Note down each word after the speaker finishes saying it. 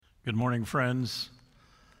Good morning, friends.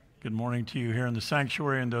 Good morning to you here in the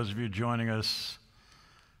sanctuary and those of you joining us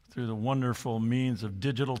through the wonderful means of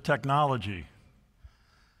digital technology.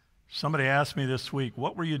 Somebody asked me this week,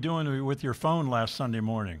 what were you doing with your phone last Sunday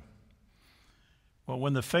morning? Well,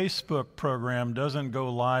 when the Facebook program doesn't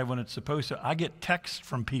go live when it's supposed to, I get texts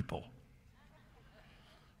from people.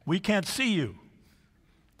 We can't see you.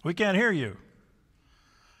 We can't hear you.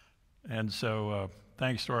 And so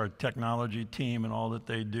thanks to our technology team and all that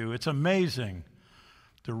they do. It's amazing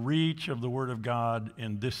the reach of the Word of God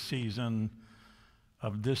in this season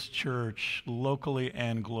of this church, locally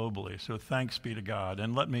and globally. So thanks be to God.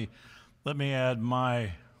 And let me add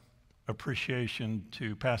my appreciation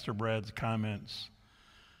to Pastor Brad's comments.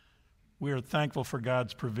 We are thankful for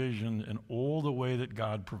God's provision in all the way that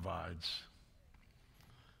God provides.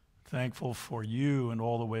 Thankful for you and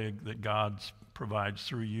all the way that God provides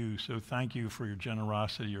through you. So thank you for your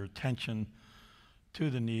generosity, your attention to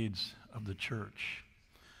the needs of the church.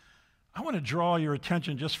 I want to draw your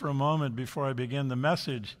attention just for a moment before I begin the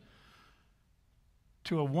message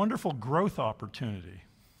to a wonderful growth opportunity.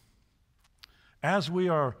 As we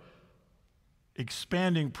are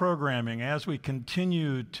expanding programming, as we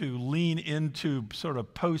continue to lean into sort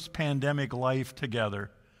of post-pandemic life together,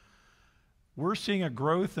 we're seeing a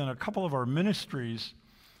growth in a couple of our ministries,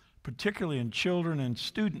 particularly in children and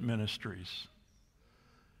student ministries.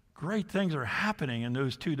 Great things are happening in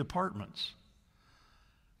those two departments.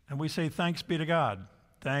 And we say thanks be to God.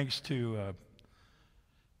 Thanks to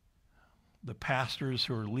the pastors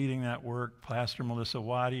who are leading that work, Pastor Melissa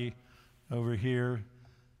Waddy over here,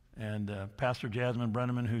 and Pastor Jasmine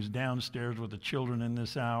Brenneman, who's downstairs with the children in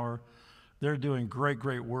this hour. They're doing great,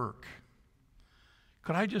 great work.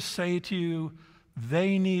 Could I just say to you,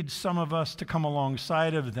 they need some of us to come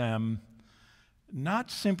alongside of them,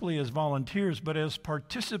 not simply as volunteers, but as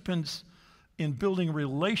participants in building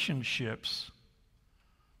relationships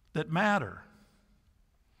that matter.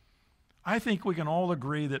 I think we can all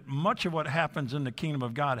agree that much of what happens in the kingdom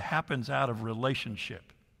of God happens out of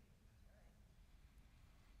relationship.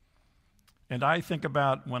 And I think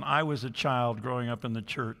about when I was a child growing up in the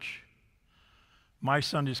church, my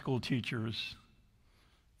Sunday school teachers,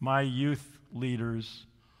 my youth leaders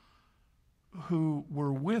who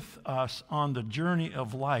were with us on the journey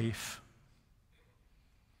of life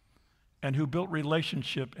and who built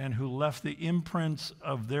relationship and who left the imprints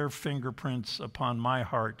of their fingerprints upon my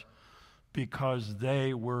heart because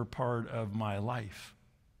they were part of my life.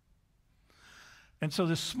 And so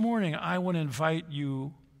this morning, I want to invite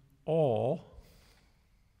you all,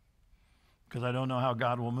 because I don't know how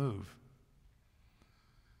God will move,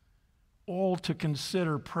 all to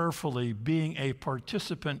consider prayerfully being a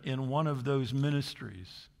participant in one of those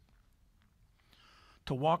ministries,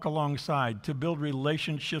 to walk alongside, to build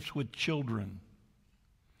relationships with children.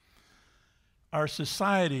 Our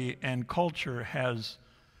society and culture has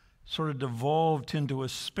sort of devolved into a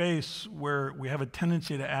space where we have a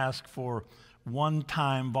tendency to ask for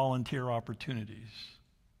one-time volunteer opportunities.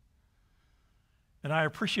 And I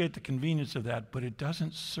appreciate the convenience of that, but it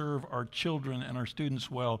doesn't serve our children and our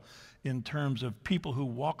students well in terms of people who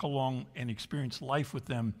walk along and experience life with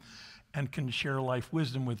them and can share life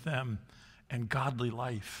wisdom with them and godly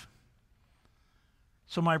life.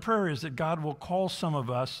 So my prayer is that God will call some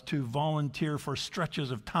of us to volunteer for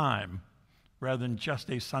stretches of time rather than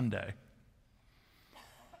just a Sunday,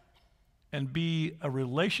 and be a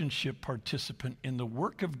relationship participant in the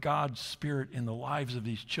work of God's Spirit in the lives of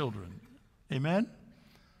these children. Amen?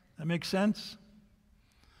 That makes sense?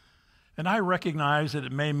 And I recognize that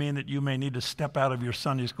it may mean that you may need to step out of your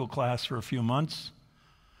Sunday school class for a few months.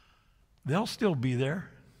 They'll still be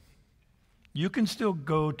there. You can still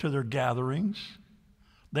go to their gatherings.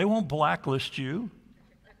 They won't blacklist you.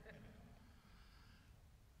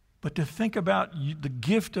 But to think about the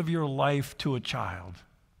gift of your life to a child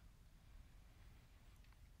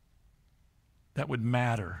that would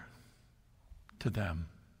matter to them.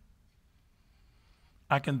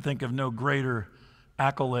 I can think of no greater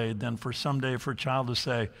accolade than for someday for a child to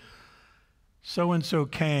say, so-and-so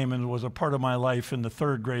came and was a part of my life in the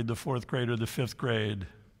 3rd grade, the 4th grade, or the 5th grade,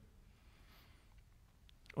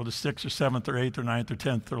 or the 6th or 7th or 8th or 9th or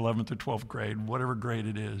 10th or 11th or 12th grade, whatever grade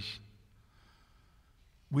it is.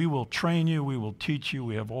 We will train you, we will teach you,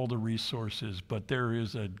 we have all the resources, but there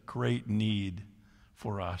is a great need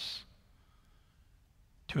for us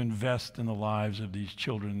to invest in the lives of these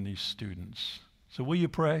children and these students. So will you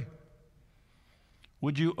pray?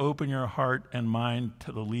 Would you open your heart and mind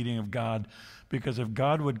to the leading of God? Because if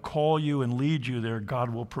God would call you and lead you there,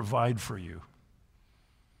 God will provide for you.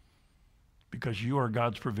 Because you are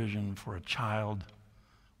God's provision for a child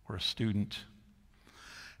or a student.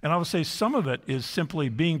 And I would say some of it is simply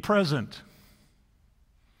being present.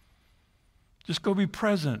 Just go be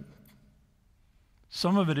present.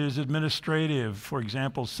 Some of it is administrative. For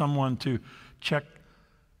example, someone to check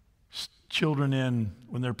children in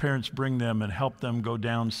when their parents bring them and help them go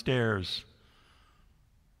downstairs.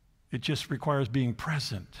 It just requires being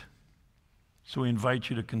present. So we invite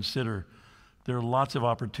you to consider. There are lots of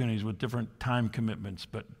opportunities with different time commitments,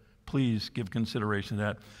 but please give consideration to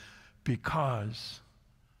that, because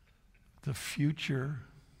the future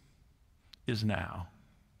is now.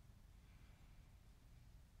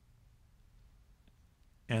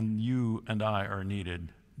 And you and I are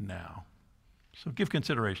needed now. So give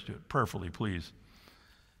consideration to it prayerfully, please,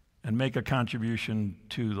 and make a contribution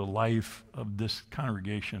to the life of this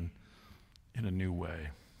congregation in a new way.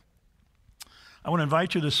 I want to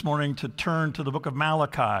invite you this morning to turn to the book of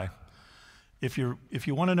Malachi. If you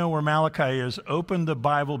want to know where Malachi is, open the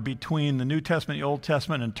Bible between the New Testament and the Old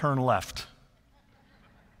Testament and turn left.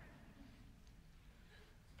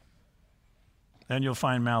 Then you'll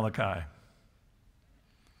find Malachi.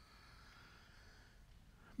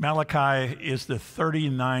 Malachi is the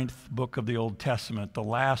 39th book of the Old Testament, the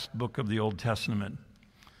last book of the Old Testament.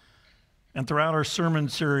 And throughout our sermon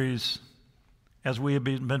series, as we have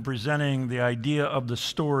been presenting the idea of the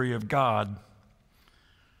story of God,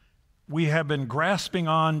 we have been grasping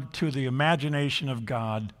on to the imagination of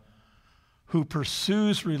God, who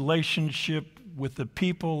pursues relationship with the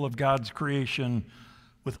people of God's creation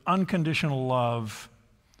with unconditional love,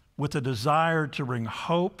 with a desire to bring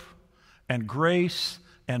hope and grace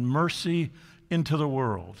and mercy into the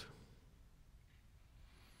world.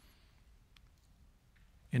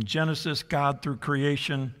 In Genesis, God, through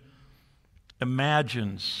creation,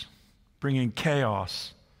 imagines bringing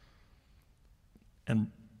chaos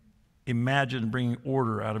and imagine bringing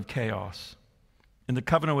order out of chaos. In the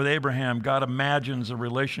covenant with Abraham, God imagines a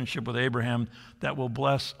relationship with Abraham that will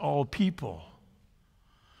bless all people.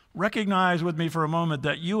 Recognize with me for a moment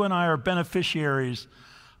that you and I are beneficiaries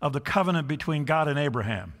of the covenant between God and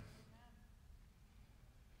Abraham.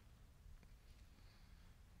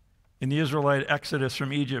 In the Israelite exodus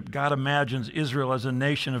from Egypt, God imagines Israel as a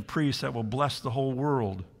nation of priests that will bless the whole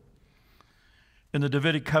world. In the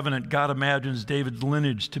Davidic covenant, God imagines David's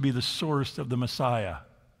lineage to be the source of the Messiah.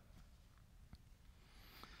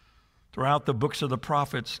 Throughout the books of the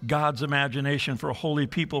prophets, God's imagination for a holy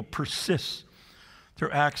people persists through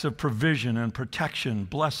acts of provision and protection,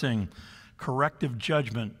 blessing, corrective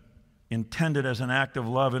judgment, intended as an act of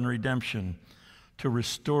love and redemption to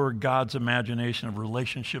restore God's imagination of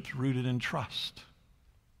relationships rooted in trust.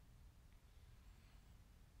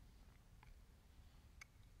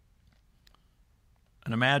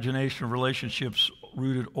 An imagination of relationships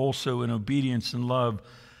rooted also in obedience and love,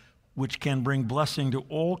 which can bring blessing to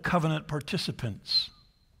all covenant participants.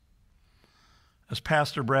 As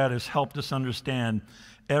Pastor Brad has helped us understand,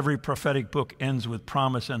 every prophetic book ends with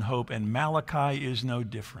promise and hope, and Malachi is no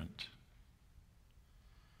different.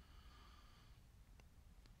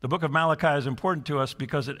 The book of Malachi is important to us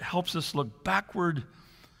because it helps us look backward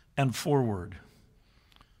and forward.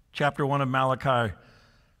 Chapter 1 of Malachi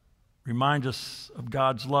reminds us of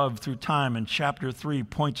God's love through time, and chapter 3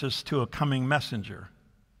 points us to a coming messenger.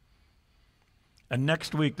 And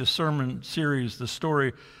next week, the sermon series, the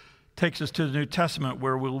story, takes us to the New Testament,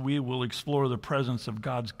 where we will explore the presence of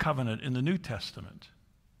God's covenant in the New Testament.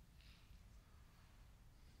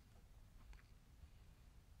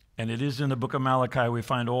 And it is in the book of Malachi we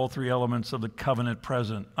find all three elements of the covenant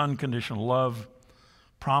present: unconditional love,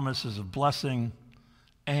 promises of blessing,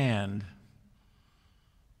 and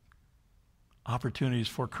opportunities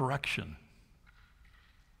for correction.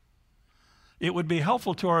 It would be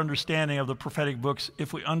helpful to our understanding of the prophetic books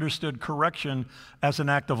if we understood correction as an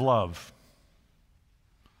act of love.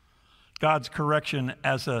 God's correction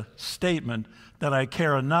as a statement that I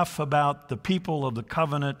care enough about the people of the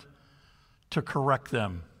covenant to correct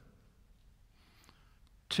them,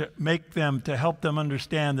 to help them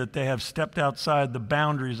understand that they have stepped outside the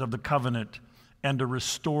boundaries of the covenant, and to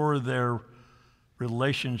restore their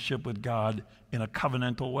relationship with God in a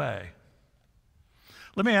covenantal way.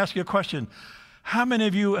 Let me ask you a question. How many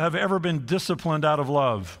of you have ever been disciplined out of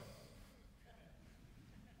love?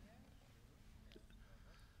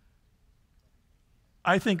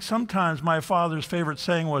 I think sometimes my father's favorite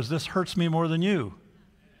saying was, "This hurts me more than you."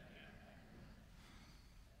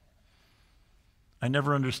 I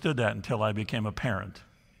never understood that until I became a parent.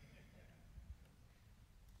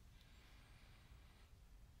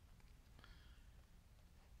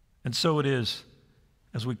 And so it is,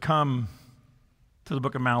 as we come to the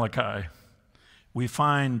book of Malachi, we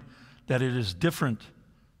find that it is different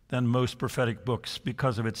than most prophetic books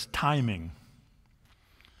because of its timing.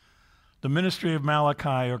 The ministry of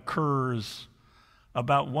Malachi occurs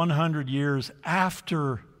about 100 years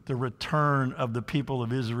after the return of the people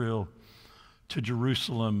of Israel to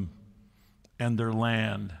Jerusalem and their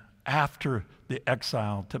land, after the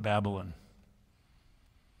exile to Babylon.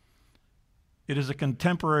 It is a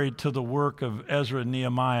contemporary to the work of Ezra and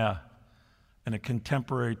Nehemiah, and a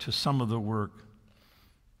contemporary to some of the work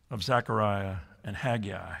of Zechariah and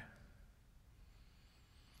Haggai.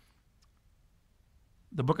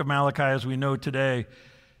 The book of Malachi, as we know today,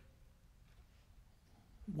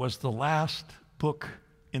 was the last book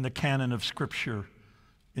in the canon of Scripture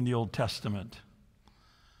in the Old Testament.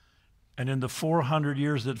 And in the 400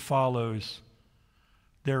 years that follows,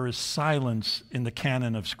 there is silence in the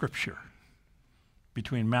canon of Scripture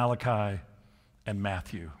between Malachi and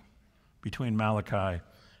Matthew, between Malachi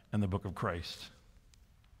and the book of Christ.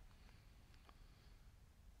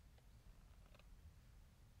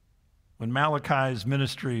 When Malachi's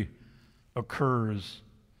ministry occurs,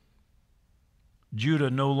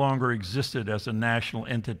 Judah no longer existed as a national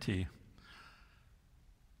entity.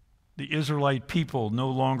 The Israelite people no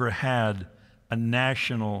longer had a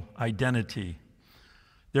national identity.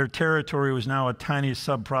 Their territory was now a tiny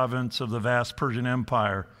sub-province of the vast Persian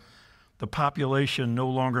Empire. The population no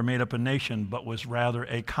longer made up a nation, but was rather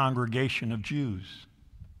a congregation of Jews.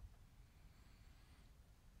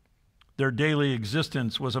 Their daily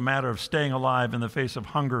existence was a matter of staying alive in the face of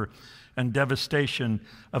hunger and devastation,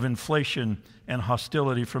 of inflation and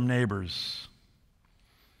hostility from neighbors.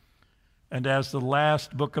 And as the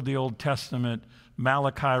last book of the Old Testament,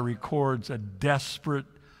 Malachi records a desperate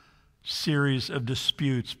series of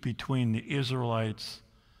disputes between the Israelites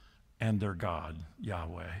and their God,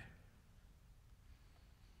 Yahweh.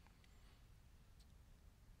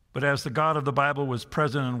 But as the God of the Bible was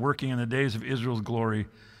present and working in the days of Israel's glory,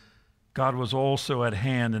 God was also at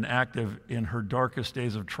hand and active in her darkest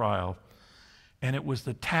days of trial. And it was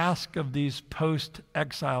the task of these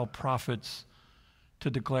post-exile prophets to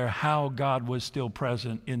declare how God was still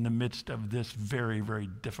present in the midst of this very, very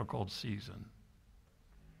difficult season.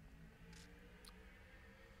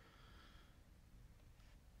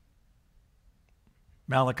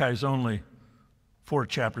 Malachi is only 4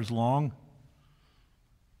 chapters long.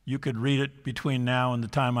 You could read it between now and the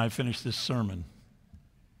time I finish this sermon.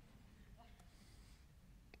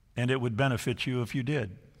 And it would benefit you if you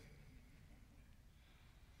did.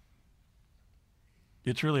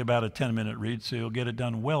 It's really about a 10-minute read, so you'll get it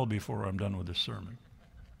done well before I'm done with this sermon.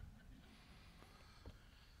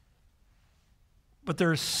 But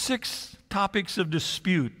there are 6 topics of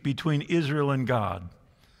dispute between Israel and God.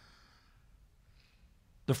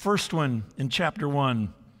 The first one in chapter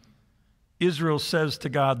 1, Israel says to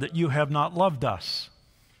God that you have not loved us.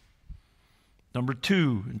 Number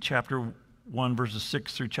 2, in chapter 1, verses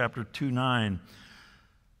 6 through chapter 2:9,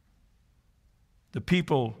 the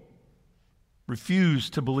people refuse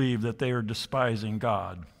to believe that they are despising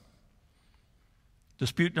God.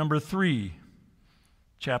 Dispute number 3,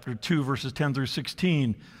 chapter 2, verses 10 through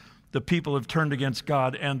 16, the people have turned against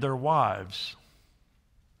God and their wives.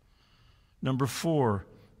 Number 4,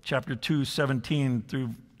 chapter 2, 17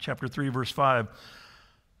 through chapter 3, verse 5,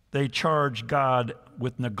 they charge God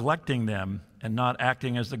with neglecting them and not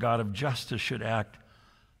acting as the God of justice should act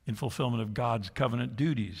in fulfillment of God's covenant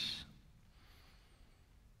duties.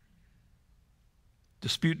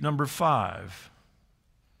 Dispute number 5,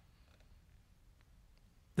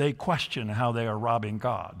 they question how they are robbing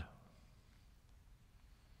God.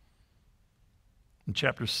 In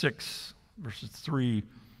chapter 6, verses 3,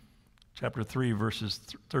 chapter 3, verses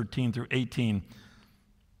 13 through 18,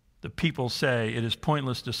 the people say it is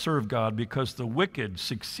pointless to serve God because the wicked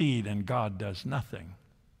succeed and God does nothing.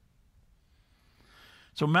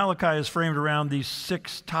 So Malachi is framed around these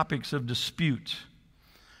 6 topics of dispute.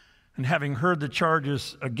 And having heard the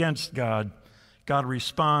charges against God, God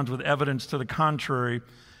responds with evidence to the contrary,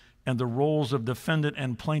 and the roles of defendant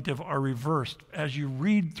and plaintiff are reversed. As you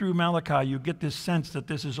read through Malachi, you get this sense that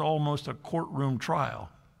this is almost a courtroom trial.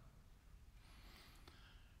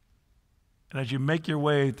 And as you make your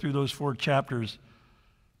way through those 4 chapters,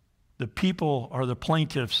 the people are the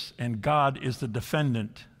plaintiffs and God is the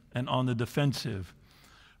defendant and on the defensive.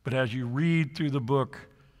 But as you read through the book,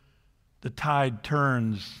 the tide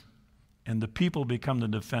turns and the people become the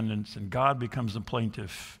defendants and God becomes the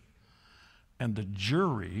plaintiff. And the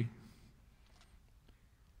jury,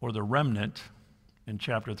 or the remnant, in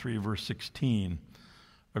chapter 3, verse 16,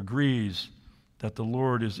 agrees that the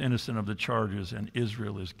Lord is innocent of the charges and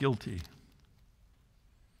Israel is guilty.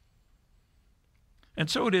 And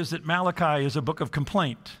so it is that Malachi is a book of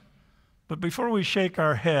complaint, But before we shake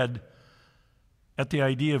our head at the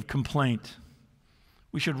idea of complaint,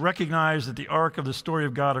 we should recognize that the arc of the story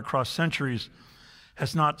of God across centuries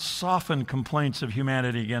has not softened complaints of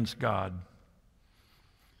humanity against God.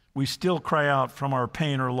 We still cry out from our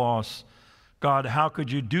pain or loss, God, how could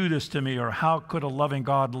you do this to me? Or how could a loving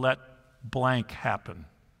God let blank happen?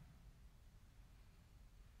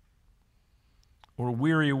 Or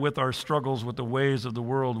weary with our struggles with the ways of the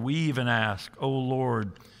world, we even ask, O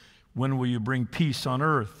Lord, when will you bring peace on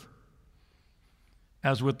earth?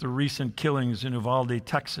 As with the recent killings in Uvalde,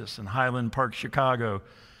 Texas, and Highland Park, Chicago,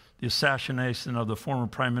 the assassination of the former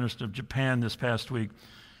Prime Minister of Japan this past week,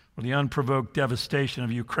 or the unprovoked devastation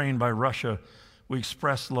of Ukraine by Russia, we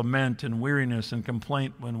express lament and weariness and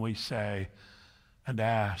complaint when we say and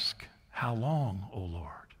ask, how long, O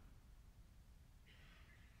Lord?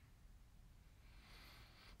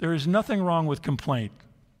 There is nothing wrong with complaint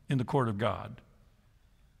in the court of God.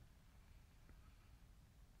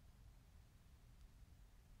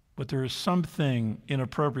 But there is something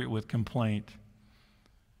inappropriate with complaint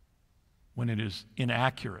when it is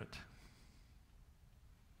inaccurate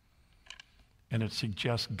and it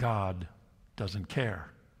suggests God doesn't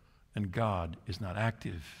care and God is not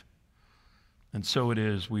active. And so it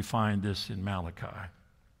is, we find this in Malachi.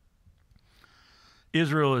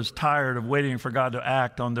 Israel is tired of waiting for God to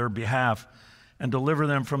act on their behalf and deliver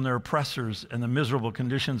them from their oppressors and the miserable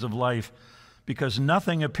conditions of life because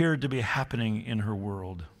nothing appeared to be happening in her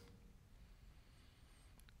world.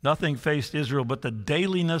 Nothing faced Israel but the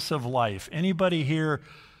dailiness of life. Anybody here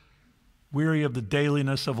weary of the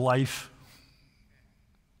dailiness of life?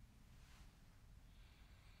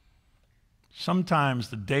 Sometimes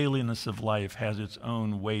the dailiness of life has its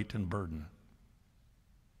own weight and burden,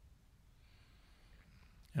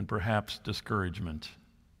 and perhaps discouragement.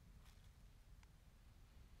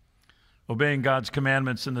 Obeying God's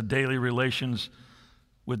commandments in the daily relations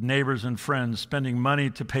with neighbors and friends, spending money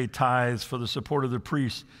to pay tithes for the support of the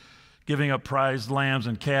priests, giving up prized lambs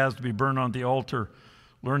and calves to be burned on the altar,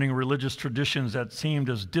 learning religious traditions that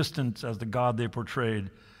seemed as distant as the God they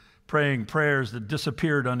portrayed, praying prayers that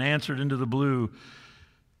disappeared unanswered into the blue.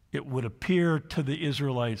 It would appear to the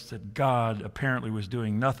Israelites that God apparently was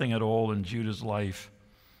doing nothing at all in Judah's life.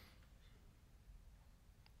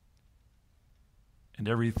 And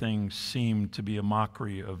everything seemed to be a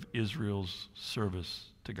mockery of Israel's service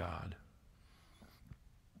to God.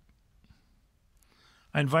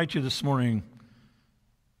 I invite you this morning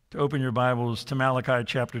to open your Bibles to Malachi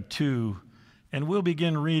chapter 2, and we'll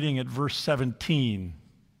begin reading at verse 17.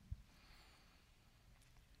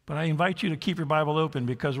 But I invite you to keep your Bible open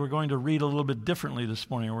because we're going to read a little bit differently this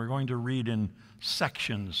morning. We're going to read in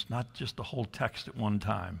sections, not just the whole text at one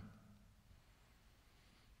time.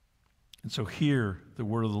 And so hear the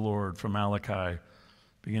word of the Lord from Malachi,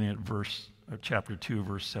 beginning at chapter 2,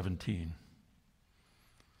 verse 17.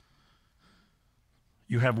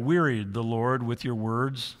 You have wearied the Lord with your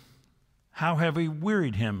words. How have we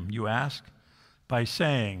wearied him, you ask? By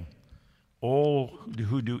saying, all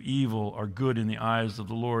who do evil are good in the eyes of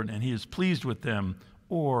the Lord, and he is pleased with them.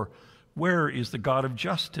 Or, where is the God of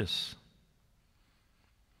justice?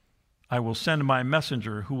 I will send my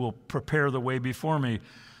messenger who will prepare the way before me.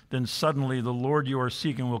 Then suddenly the Lord you are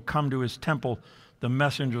seeking will come to his temple. The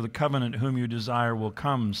messenger of the covenant whom you desire will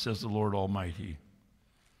come, says the Lord Almighty.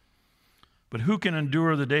 But who can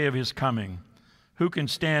endure the day of his coming? Who can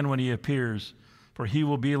stand when he appears? For he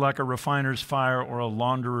will be like a refiner's fire or a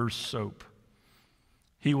launderer's soap.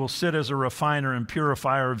 He will sit as a refiner and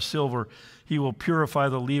purifier of silver. He will purify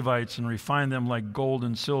the Levites and refine them like gold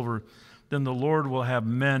and silver. Then the Lord will have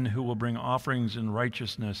men who will bring offerings in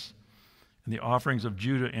righteousness, and the offerings of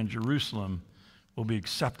Judah and Jerusalem will be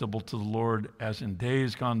acceptable to the Lord as in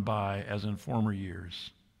days gone by, as in former years.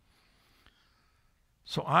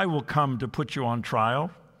 So I will come to put you on trial.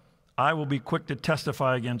 I will be quick to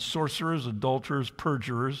testify against sorcerers, adulterers,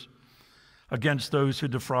 perjurers, against those who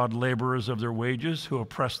defraud laborers of their wages, who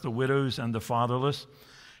oppress the widows and the fatherless,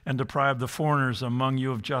 and deprive the foreigners among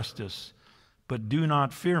you of justice. But do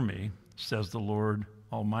not fear me, says the Lord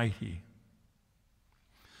Almighty.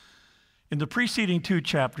 In the preceding 2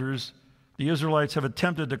 chapters, the Israelites have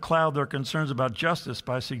attempted to cloud their concerns about justice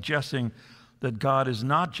by suggesting that God is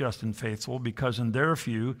not just and faithful because in their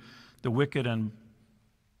view, the wicked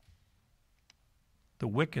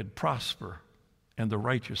prosper and the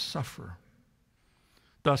righteous suffer.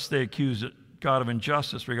 Thus, they accuse God of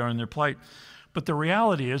injustice regarding their plight. But the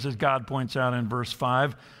reality is, as God points out in verse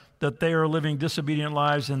 5, that they are living disobedient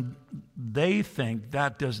lives and they think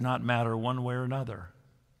that does not matter one way or another.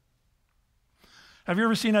 Have you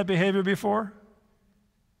ever seen that behavior before?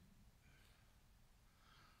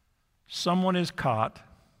 someone is caught,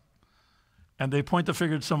 and they point the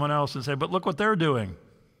finger at someone else and say, but look what they're doing.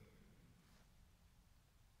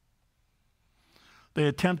 They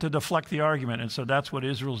attempt to deflect the argument, and so that's what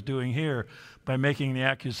Israel's doing here by making the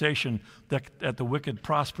accusation that the wicked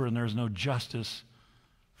prosper and there's no justice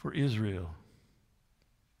for Israel.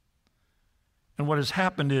 And what has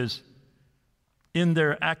happened is, in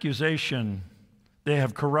their accusation, they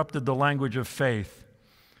have corrupted the language of faith.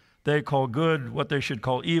 They call good what they should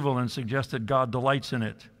call evil and suggest that God delights in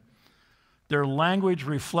it. Their language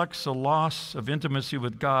reflects a loss of intimacy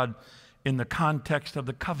with God in the context of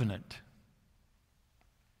the covenant.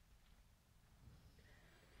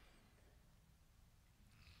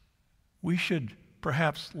 We should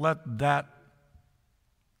perhaps let that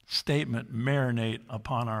statement marinate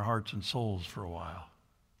upon our hearts and souls for a while.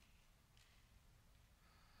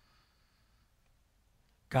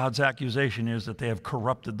 God's accusation is that they have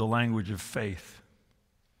corrupted the language of faith.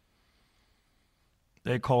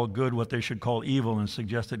 They call good what they should call evil and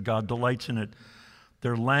suggest that God delights in it.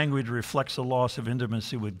 Their language reflects a loss of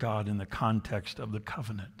intimacy with God in the context of the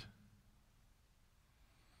covenant.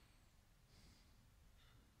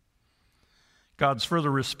 God's further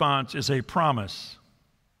response is a promise.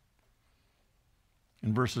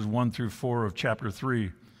 In verses 1 through 4 of chapter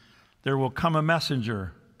 3, there will come a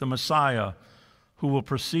messenger, the Messiah, who will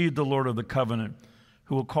precede the Lord of the covenant,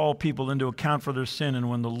 who will call people into account for their sin. And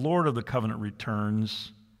when the Lord of the covenant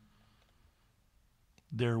returns,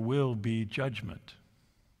 there will be judgment.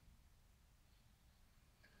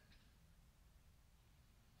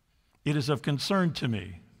 It is of concern to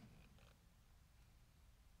me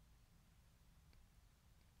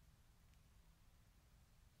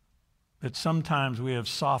that sometimes we have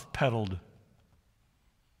soft-pedaled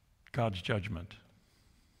God's judgment.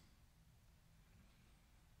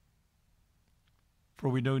 For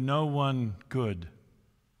we do no one good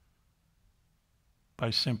by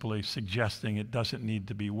simply suggesting it doesn't need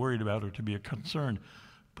to be worried about or to be a concern.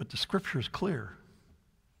 But the Scripture is clear.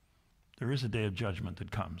 There is a day of judgment that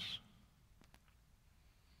comes.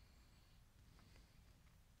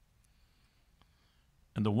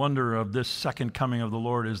 And the wonder of this second coming of the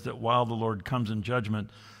Lord is that while the Lord comes in judgment,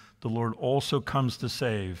 the Lord also comes to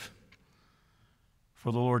save.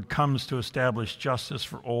 For the Lord comes to establish justice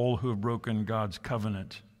for all who have broken God's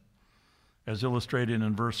covenant, as illustrated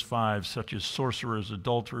in verse 5, such as sorcerers,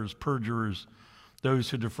 adulterers, perjurers, those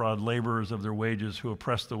who defraud laborers of their wages, who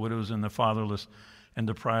oppress the widows and the fatherless, and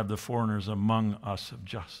deprive the foreigners among us of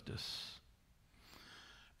justice.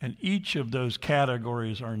 And each of those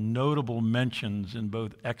categories are notable mentions in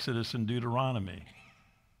both Exodus and Deuteronomy.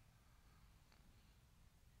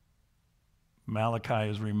 Malachi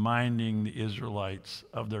is reminding the Israelites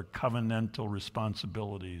of their covenantal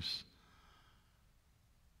responsibilities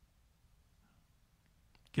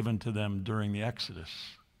given to them during the Exodus.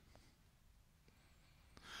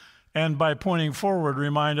 And by pointing forward,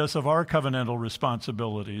 remind us of our covenantal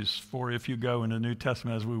responsibilities. For if you go in the New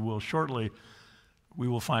Testament, as we will shortly, we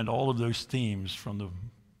will find all of those themes from the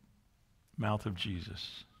mouth of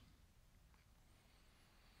Jesus.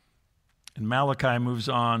 And Malachi moves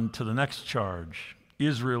on to the next charge.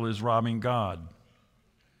 Israel is robbing God.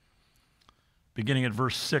 Beginning at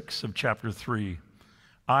verse 6 of chapter 3.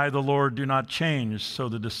 I, the Lord, do not change, so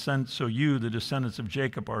you, the descendants of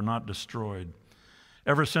Jacob, are not destroyed.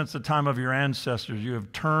 Ever since the time of your ancestors, you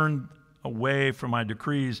have turned away from my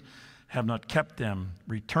decrees, have not kept them.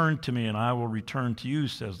 Return to me, and I will return to you,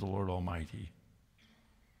 says the Lord Almighty.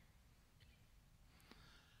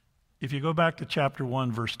 If you go back to chapter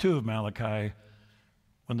 1, verse 2 of Malachi,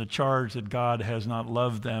 when the charge that God has not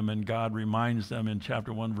loved them, and God reminds them in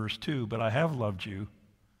chapter 1, verse 2, but I have loved you.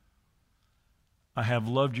 I have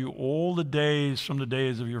loved you all the days from the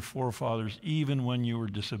days of your forefathers, even when you were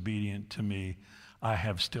disobedient to me, I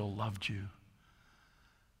have still loved you.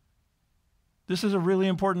 This is a really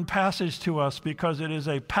important passage to us because it is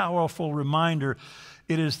a powerful reminder.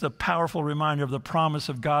 It is the powerful reminder of the promise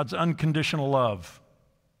of God's unconditional love.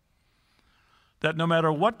 That no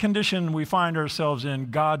matter what condition we find ourselves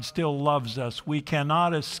in, God still loves us. We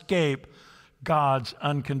cannot escape God's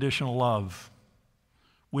unconditional love.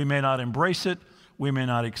 We may not embrace it, we may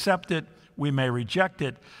not accept it, we may reject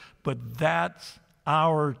it, but that's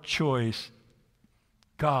our choice.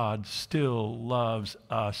 God still loves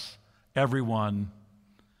us, everyone,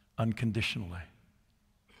 unconditionally.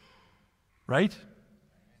 Right?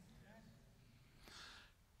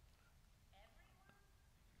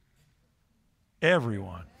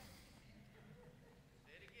 Everyone.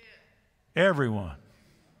 Everyone.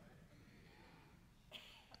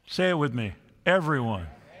 Say it with me. Everyone.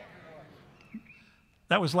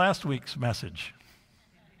 That was last week's message.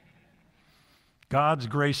 God's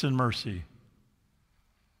grace and mercy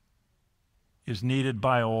is needed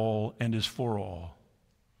by all and is for all.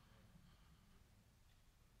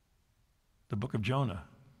 The book of Jonah.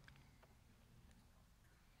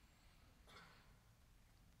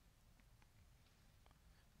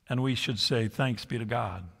 And we should say, thanks be to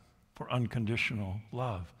God for unconditional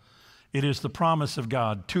love. It is the promise of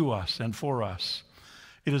God to us and for us.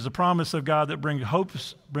 It is the promise of God that brings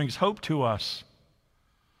hope to us,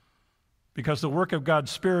 because the work of God's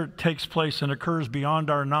Spirit takes place and occurs beyond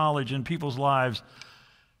our knowledge in people's lives,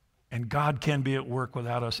 and God can be at work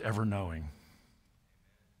without us ever knowing.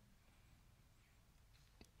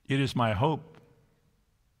 It is my hope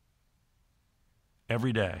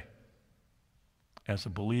every day, as a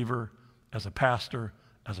believer, as a pastor,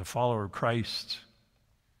 as a follower of Christ,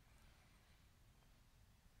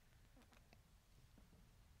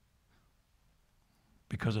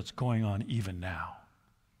 because it's going on even now.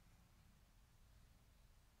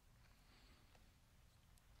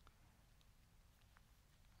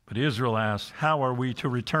 But Israel asks, how are we to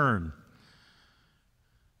return?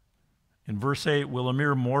 In verse 8, will a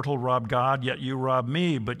mere mortal rob God, yet you rob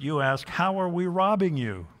me? But you ask, how are we robbing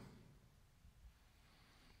you?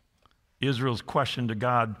 Israel's question to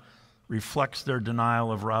God reflects their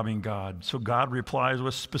denial of robbing God. So God replies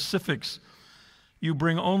with specifics. You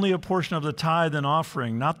bring only a portion of the tithe and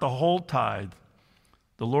offering, not the whole tithe.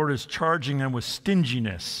 The Lord is charging them with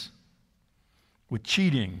stinginess, with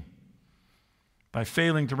cheating, by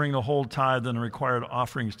failing to bring the whole tithe and the required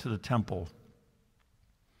offerings to the temple.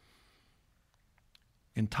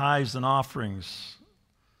 In tithes and offerings,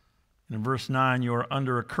 in verse 9, you are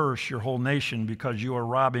under a curse, your whole nation, because you are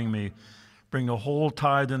robbing me. Bring the whole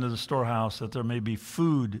tithe into the storehouse, that there may be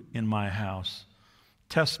food in my house.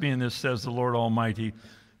 Test me in this, says the Lord Almighty,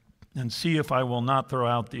 and see if I will not throw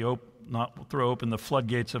open the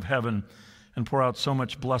floodgates of heaven and pour out so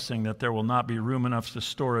much blessing that there will not be room enough to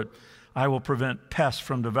store it. I will prevent pests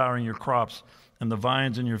from devouring your crops, and the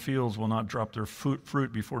vines in your fields will not drop their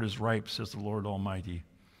fruit before it is ripe, says the Lord Almighty.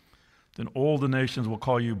 Then all the nations will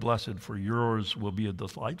call you blessed, for yours will be a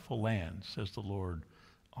delightful land, says the Lord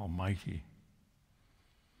Almighty.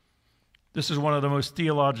 This is one of the most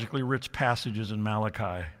theologically rich passages in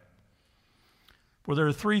Malachi. For there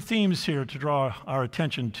are three themes here to draw our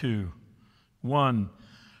attention to. One,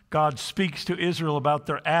 God speaks to Israel about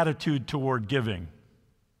their attitude toward giving.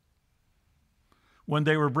 When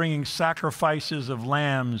they were bringing sacrifices of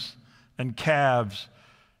lambs and calves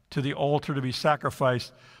to the altar to be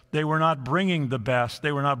sacrificed, they were not bringing the best.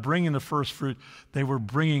 They were not bringing the first fruit. They were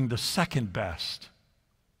bringing the second best.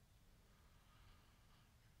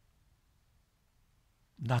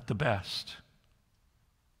 Not the best.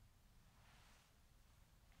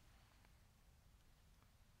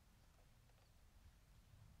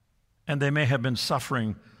 And they may have been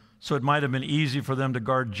suffering, so it might have been easy for them to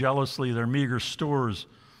guard jealously their meager stores,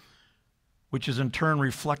 which is in turn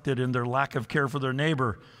reflected in their lack of care for their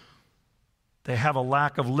neighbor. They have a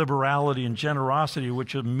lack of liberality and generosity,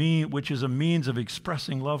 which is a means of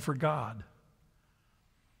expressing love for God.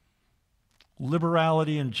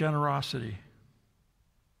 Liberality and generosity.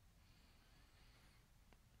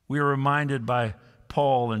 We are reminded by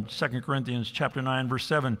Paul in 2 Corinthians chapter 9, verse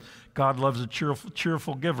 7, God loves a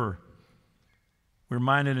cheerful giver. We're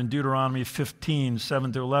reminded in Deuteronomy 15,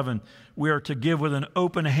 7 through 11, we are to give with an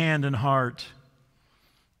open hand and heart.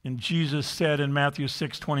 And Jesus said in Matthew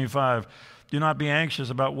 6:25, do not be anxious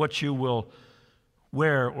about what you will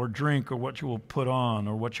wear or drink or what you will put on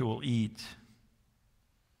or what you will eat.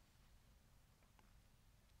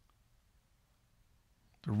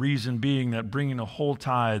 The reason being that bringing the whole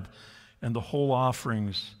tithe and the whole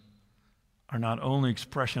offerings are not only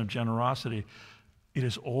expression of generosity, it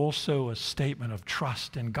is also a statement of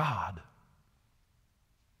trust in God.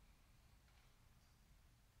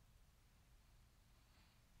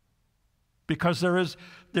 Because there's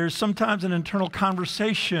sometimes an internal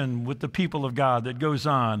conversation with the people of God that goes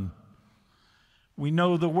on. We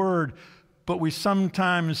know the word, but we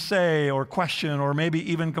sometimes say or question or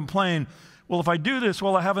maybe even complain, well, if I do this,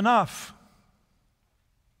 will I have enough?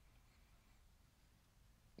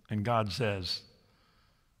 And God says,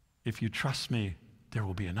 if you trust me, there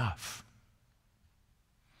will be enough.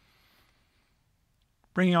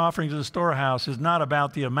 Bringing offerings to the storehouse is not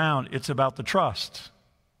about the amount, it's about the trust.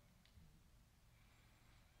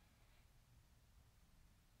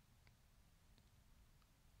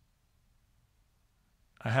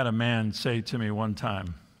 I had a man say to me one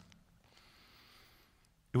time,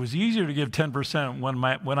 it was easier to give 10%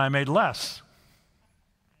 when I made less.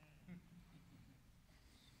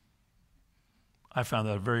 I found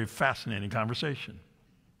that a very fascinating conversation.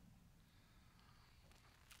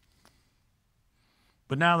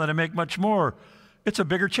 But now that I make much more, it's a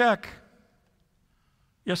bigger check.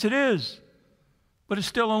 Yes, it is. But it's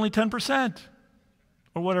still only 10%,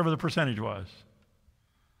 or whatever the percentage was.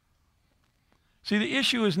 See, the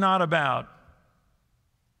issue is not about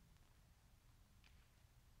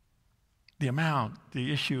the amount.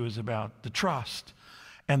 The issue is about the trust.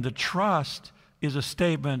 And the trust is a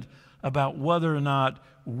statement about whether or not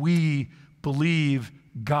we believe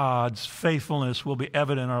God's faithfulness will be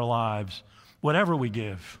evident in our lives, whatever we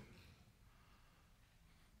give,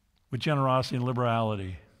 with generosity and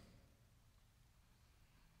liberality.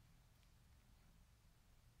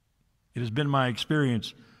 It has been my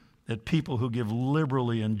experience that people who give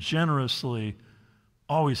liberally and generously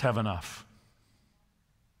always have enough.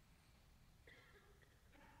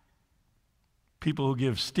 People who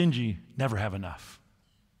give stingy never have enough.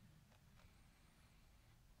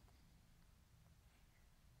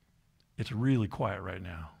 It's really quiet right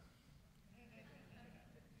now.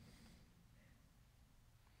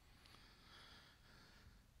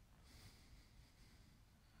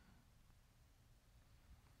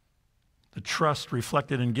 The trust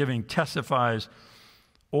reflected in giving testifies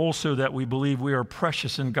also that we believe we are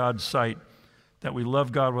precious in God's sight, that we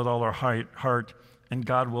love God with all our heart, and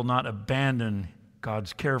God will not abandon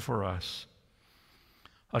God's care for us.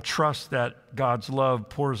 A trust that God's love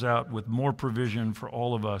pours out with more provision for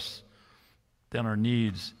all of us than our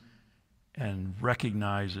needs, and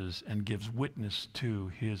recognizes and gives witness to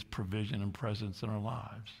his provision and presence in our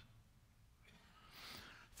lives.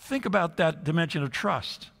 Think about that dimension of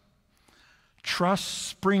trust. Trust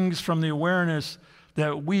springs from the awareness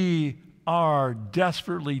that we are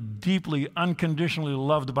desperately, deeply, unconditionally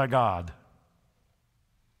loved by God.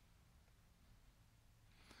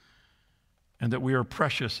 And that we are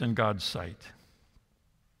precious in God's sight.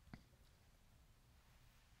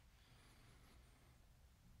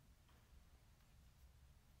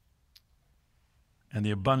 And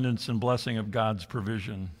the abundance and blessing of God's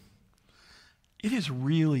provision. It is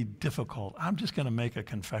really difficult. I'm just going to make a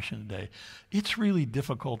confession today. It's really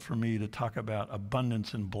difficult for me to talk about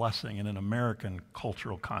abundance and blessing in an American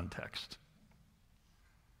cultural context.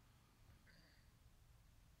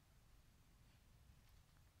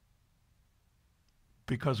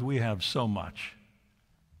 Because we have so much.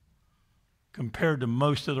 Compared to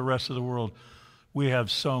most of the rest of the world, we have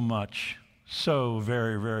so much, so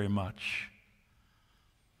very, very much.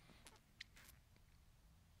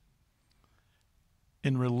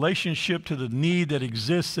 In relationship to the need that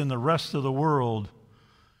exists in the rest of the world,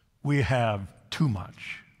 we have too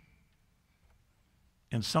much.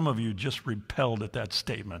 And some of you just repelled at that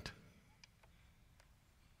statement.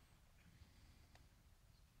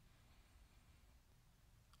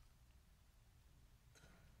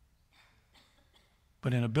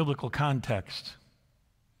 But in a biblical context,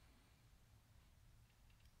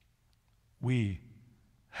 we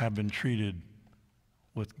have been treated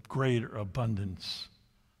with greater abundance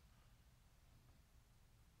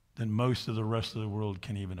than most of the rest of the world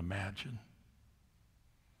can even imagine.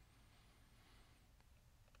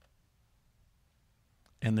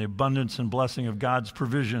 And the abundance and blessing of God's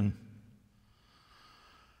provision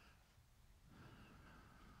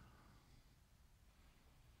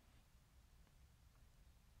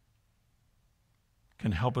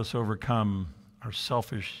can help us overcome our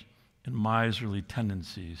selfish and miserly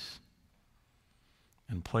tendencies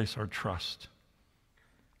and place our trust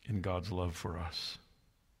in God's love for us.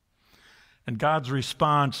 And God's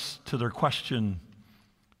response to their question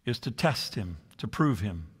is to test him, to prove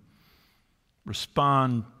him.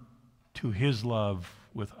 Respond to his love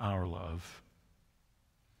with our love.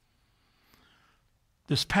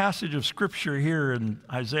 This passage of Scripture here in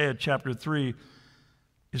Isaiah chapter 3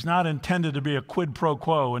 is not intended to be a quid pro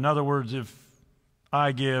quo. In other words, if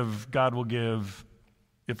I give, God will give.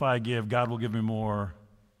 If I give, God will give me more.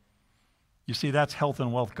 You see, that's health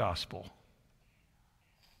and wealth gospel.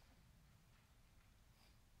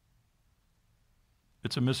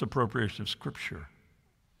 It's a misappropriation of Scripture.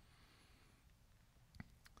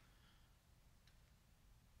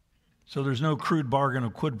 So there's no crude bargain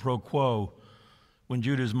of quid pro quo when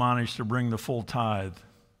Judah is admonished to bring the full tithe.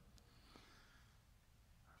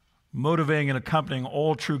 Motivating and accompanying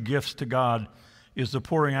all true gifts to God is the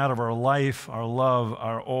pouring out of our life, our love,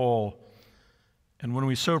 our all. And when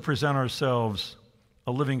we so present ourselves,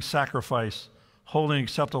 a living sacrifice, holy and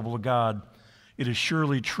acceptable to God, it is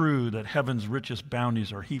surely true that heaven's richest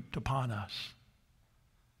bounties are heaped upon us.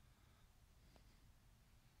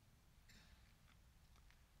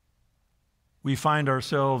 We find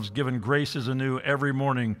ourselves given graces anew every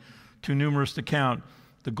morning, too numerous to count,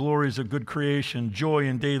 the glories of good creation, joy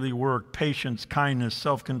in daily work, patience, kindness,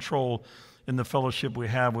 self-control, in the fellowship we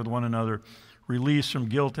have with one another, release from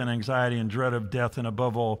guilt and anxiety and dread of death, and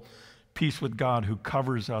above all, peace with God who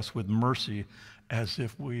covers us with mercy as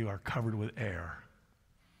if we are covered with air.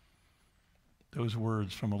 Those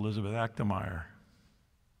words from Elizabeth Achtemeyer.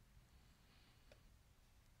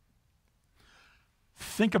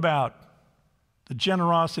 Think about the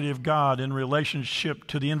generosity of God in relationship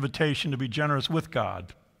to the invitation to be generous with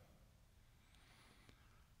God.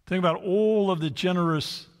 Think about all of the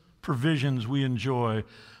generous provisions we enjoy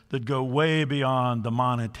that go way beyond the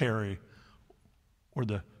monetary or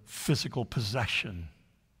the physical possession,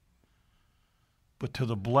 but to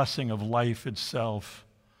the blessing of life itself,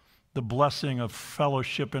 the blessing of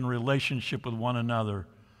fellowship and relationship with one another,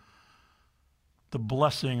 the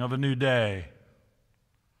blessing of a new day,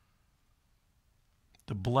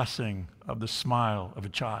 the blessing of the smile of a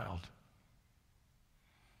child.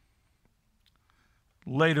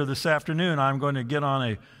 Later this afternoon, I'm going to get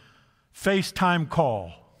on a FaceTime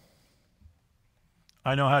call.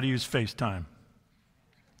 I know how to use FaceTime.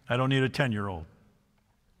 I don't need a 10-year-old.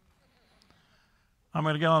 I'm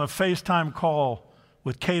going to get on a FaceTime call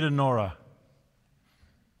with Kate and Nora,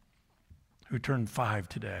 who turned 5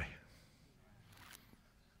 today.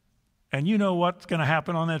 And you know what's going to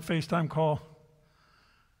happen on that FaceTime call?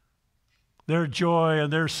 Their joy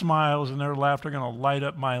and their smiles and their laughter are going to light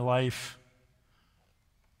up my life,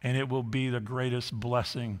 and it will be the greatest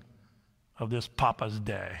blessing of this Papa's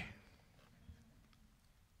Day.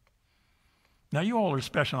 Now, you all are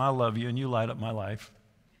special, and I love you, and you light up my life.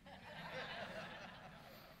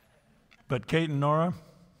 But Kate and Nora,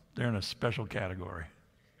 they're in a special category.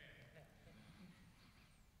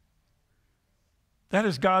 That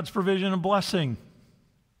is God's provision and blessing.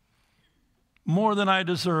 More than I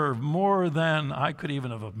deserve, more than I could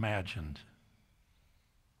even have imagined.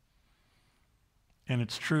 And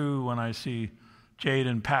it's true when I see Jade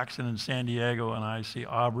and Paxton in San Diego, and I see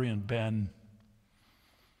Aubrey and Ben.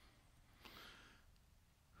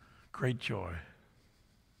 Great joy.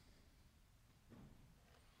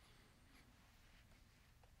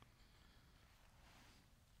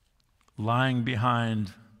 Lying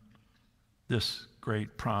behind this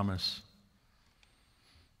great promise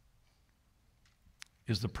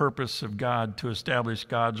is the purpose of God to establish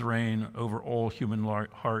God's reign over all human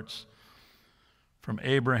hearts, from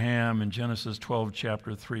Abraham in Genesis 12,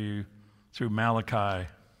 chapter 3, through Malachi.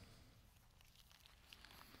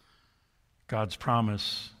 God's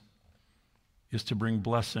promise is to bring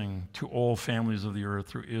blessing to all families of the earth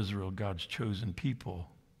through Israel, God's chosen people.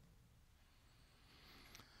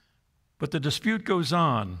 But the dispute goes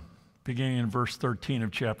on, beginning in verse 13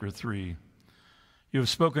 of chapter 3. You have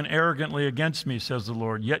spoken arrogantly against me, says the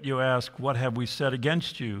Lord, yet you ask, what have we said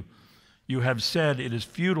against you? You have said it is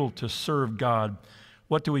futile to serve God.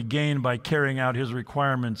 What do we gain by carrying out his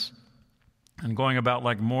requirements and going about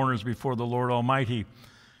like mourners before the Lord Almighty?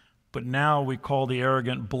 But now we call the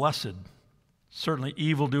arrogant blessed. Certainly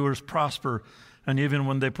evildoers prosper, and even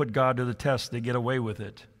when they put God to the test, they get away with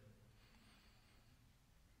it.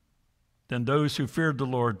 Then those who feared the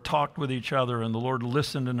Lord talked with each other, and the Lord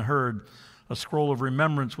listened and heard. A scroll of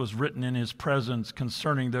remembrance was written in his presence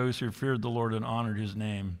concerning those who feared the Lord and honored his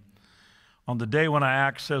name. On the day when I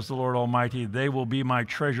act, says the Lord Almighty, they will be my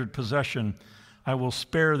treasured possession. I will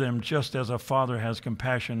spare them just as a father has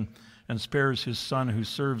compassion and spares his son who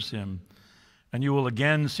serves him. And you will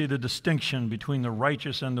again see the distinction between the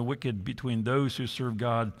righteous and the wicked, between those who serve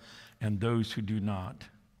God and those who do not.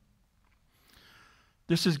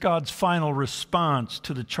 This is God's final response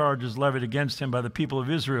to the charges levied against him by the people of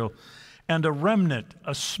Israel, and a remnant,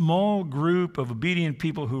 a small group of obedient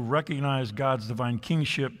people who recognize God's divine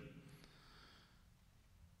kingship,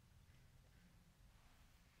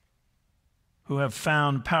 who have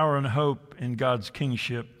found power and hope in God's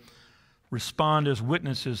kingship, respond as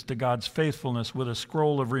witnesses to God's faithfulness with a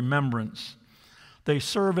scroll of remembrance. They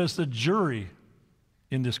serve as the jury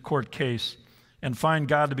in this court case and find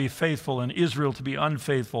God to be faithful and Israel to be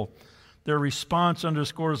unfaithful. Their response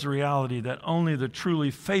underscores the reality that only the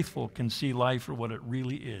truly faithful can see life for what it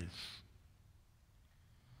really is.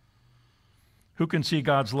 Who can see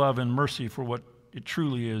God's love and mercy for what it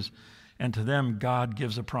truly is? And to them, God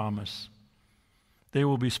gives a promise. They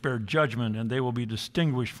will be spared judgment, and they will be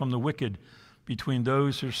distinguished from the wicked between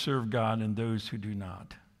those who serve God and those who do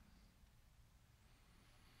not.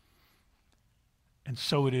 And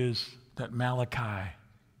so it is that Malachi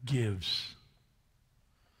gives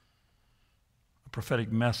a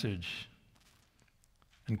prophetic message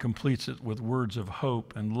and completes it with words of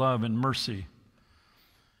hope and love and mercy.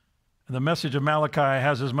 And the message of Malachi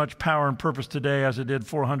has as much power and purpose today as it did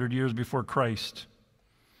 400 years before Christ.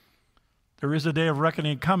 There is a day of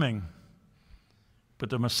reckoning coming, but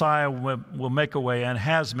the Messiah will make a way and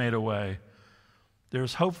has made a way.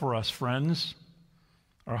 There's hope for us, friends.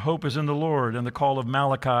 Our hope is in the Lord, and the call of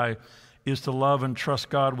Malachi is to love and trust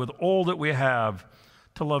God with all that we have,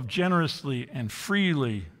 to love generously and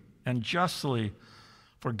freely and justly,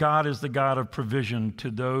 for God is the God of provision to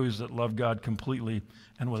those that love God completely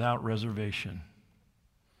and without reservation.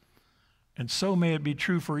 And so may it be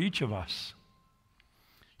true for each of us.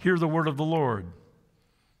 Hear the word of the Lord,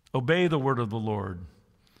 obey the word of the Lord,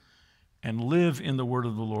 and live in the word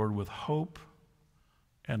of the Lord with hope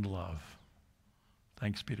and love.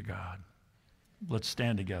 Thanks be to God. Let's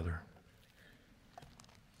stand together.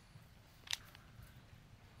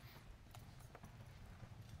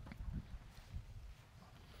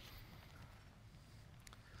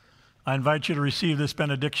 I invite you to receive this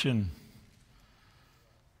benediction.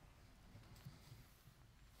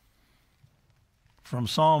 From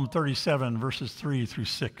Psalm 37, verses 3 through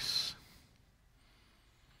 6.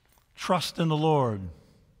 Trust in the Lord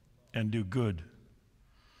and do good.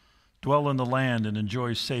 Dwell in the land and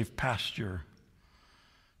enjoy safe pasture.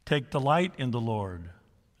 Take delight in the Lord,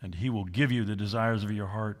 and he will give you the desires of your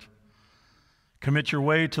heart. Commit your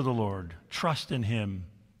way to the Lord. Trust in him,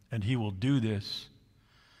 and he will do this.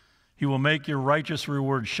 He will make your righteous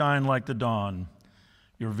reward shine like the dawn,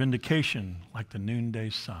 your vindication like the noonday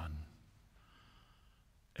sun.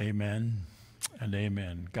 Amen and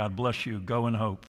amen. God bless you. Go in hope.